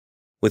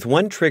With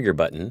one trigger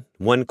button,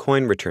 one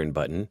coin return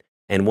button,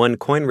 and one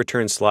coin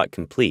return slot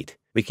complete,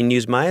 we can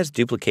use Maya's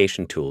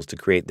duplication tools to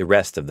create the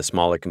rest of the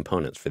smaller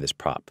components for this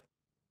prop.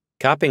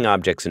 Copying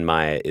objects in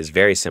Maya is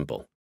very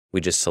simple.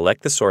 We just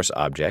select the source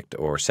object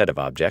or set of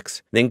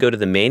objects, then go to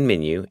the main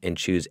menu and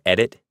choose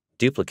Edit,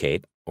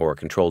 Duplicate, or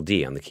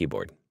Control-D on the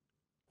keyboard.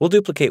 We'll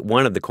duplicate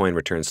one of the coin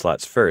return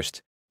slots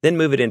first, then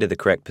move it into the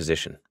correct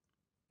position.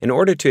 In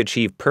order to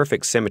achieve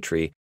perfect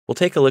symmetry, we'll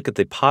take a look at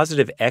the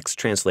positive X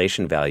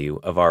translation value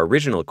of our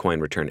original coin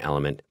return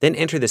element, then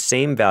enter the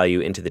same value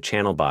into the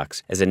channel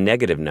box as a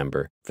negative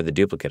number for the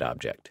duplicate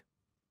object.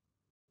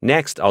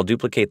 Next, I'll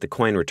duplicate the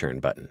coin return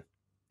button.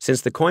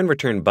 Since the coin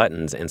return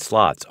buttons and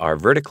slots are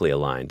vertically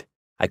aligned,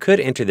 I could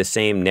enter the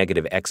same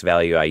negative X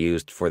value I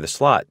used for the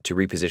slot to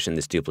reposition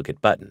this duplicate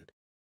button.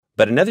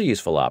 But another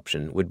useful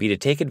option would be to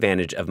take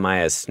advantage of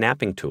Maya's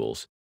snapping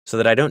tools so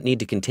that I don't need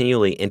to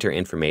continually enter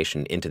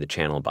information into the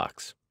channel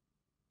box.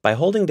 By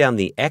holding down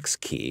the X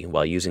key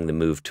while using the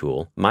Move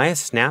tool, Maya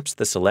snaps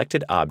the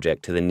selected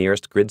object to the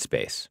nearest grid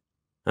space.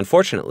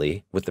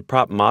 Unfortunately, with the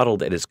prop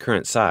modeled at its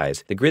current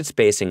size, the grid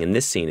spacing in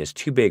this scene is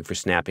too big for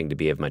snapping to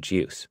be of much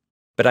use.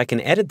 But I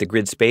can edit the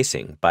grid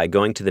spacing by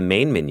going to the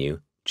main menu,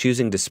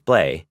 choosing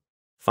Display,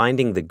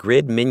 finding the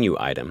Grid menu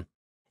item,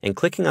 and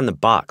clicking on the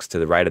box to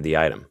the right of the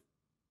item.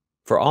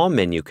 For all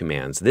menu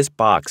commands, this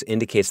box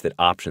indicates that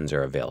options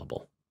are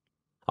available.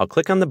 I'll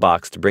click on the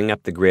box to bring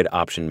up the Grid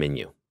option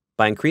menu.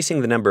 By increasing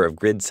the number of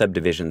grid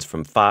subdivisions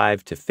from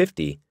 5 to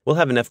 50, we'll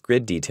have enough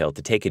grid detail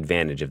to take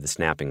advantage of the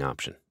snapping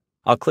option.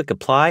 I'll click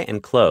Apply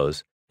and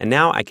Close, and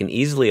now I can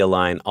easily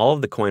align all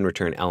of the coin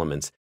return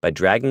elements by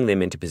dragging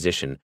them into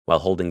position while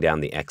holding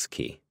down the X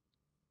key.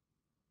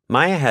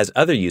 Maya has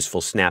other useful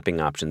snapping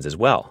options as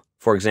well.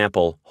 For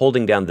example,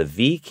 holding down the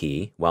V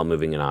key while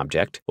moving an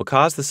object will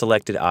cause the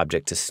selected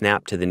object to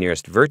snap to the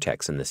nearest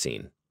vertex in the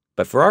scene.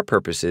 But for our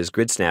purposes,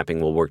 grid snapping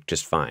will work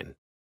just fine.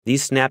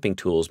 These snapping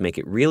tools make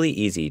it really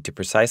easy to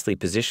precisely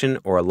position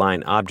or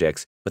align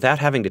objects without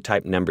having to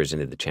type numbers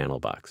into the channel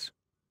box.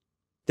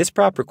 This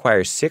prop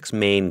requires 6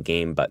 main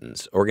game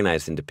buttons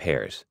organized into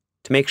pairs.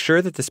 To make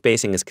sure that the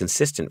spacing is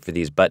consistent for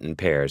these button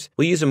pairs,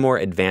 we'll use a more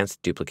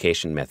advanced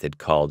duplication method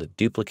called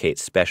Duplicate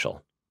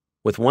Special.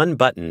 With one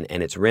button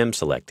and its rim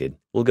selected,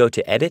 we'll go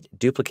to Edit,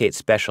 Duplicate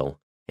Special,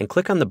 and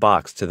click on the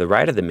box to the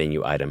right of the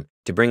menu item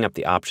to bring up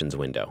the options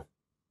window.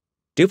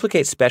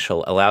 Duplicate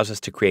Special allows us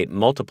to create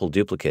multiple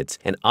duplicates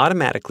and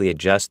automatically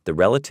adjust the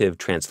relative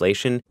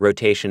translation,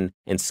 rotation,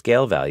 and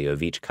scale value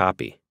of each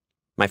copy.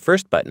 My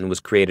first button was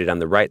created on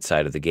the right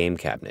side of the game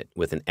cabinet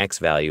with an X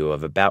value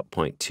of about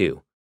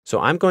 0.2.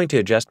 So I'm going to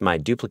adjust my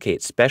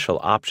Duplicate Special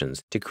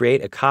options to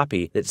create a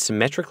copy that's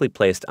symmetrically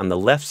placed on the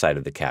left side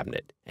of the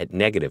cabinet at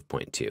negative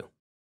 0.2.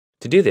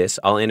 To do this,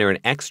 I'll enter an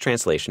X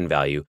translation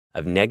value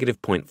of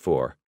negative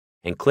 0.4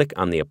 and click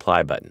on the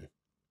Apply button.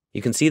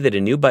 You can see that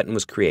a new button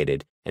was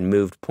created and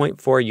moved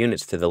 0.4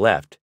 units to the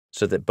left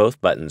so that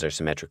both buttons are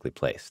symmetrically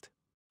placed.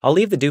 I'll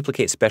leave the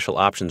Duplicate Special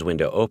Options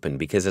window open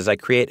because as I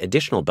create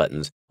additional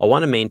buttons, I'll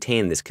want to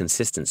maintain this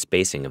consistent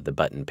spacing of the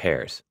button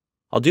pairs.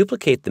 I'll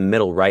duplicate the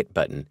middle right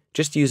button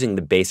just using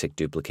the basic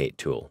duplicate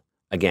tool,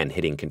 again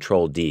hitting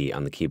Control-D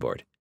on the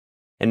keyboard,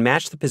 and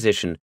match the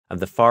position of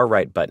the far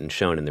right button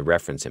shown in the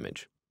reference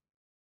image.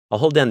 I'll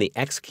hold down the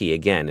X key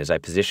again as I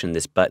position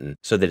this button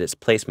so that its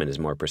placement is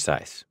more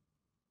precise.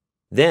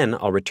 Then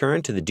I'll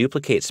return to the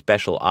Duplicate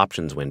Special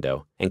Options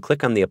window and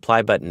click on the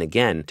Apply button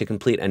again to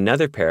complete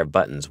another pair of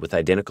buttons with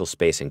identical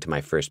spacing to my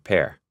first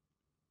pair.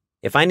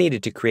 If I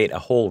needed to create a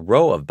whole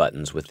row of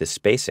buttons with this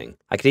spacing,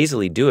 I could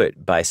easily do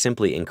it by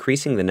simply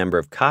increasing the number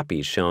of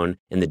copies shown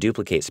in the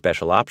Duplicate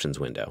Special Options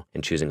window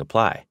and choosing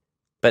Apply.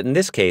 But in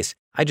this case,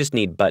 I just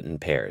need button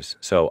pairs,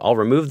 so I'll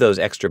remove those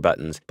extra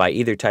buttons by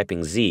either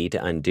typing Z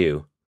to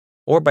undo,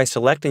 or by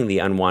selecting the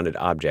unwanted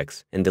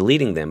objects and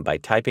deleting them by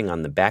typing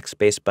on the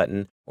backspace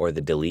button or the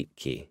delete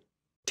key.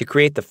 To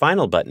create the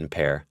final button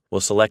pair,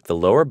 we'll select the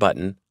lower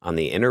button on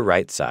the inner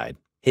right side,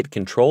 hit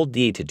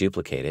Control-D to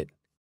duplicate it,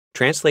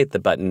 translate the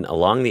button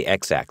along the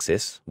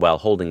X-axis while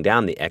holding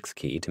down the X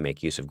key to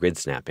make use of grid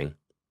snapping,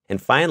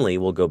 and finally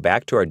we'll go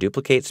back to our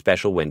Duplicate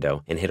Special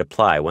window and hit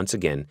Apply once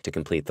again to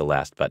complete the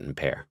last button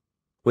pair.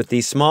 With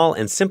these small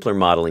and simpler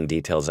modeling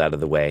details out of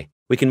the way,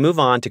 we can move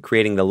on to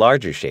creating the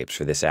larger shapes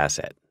for this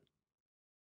asset.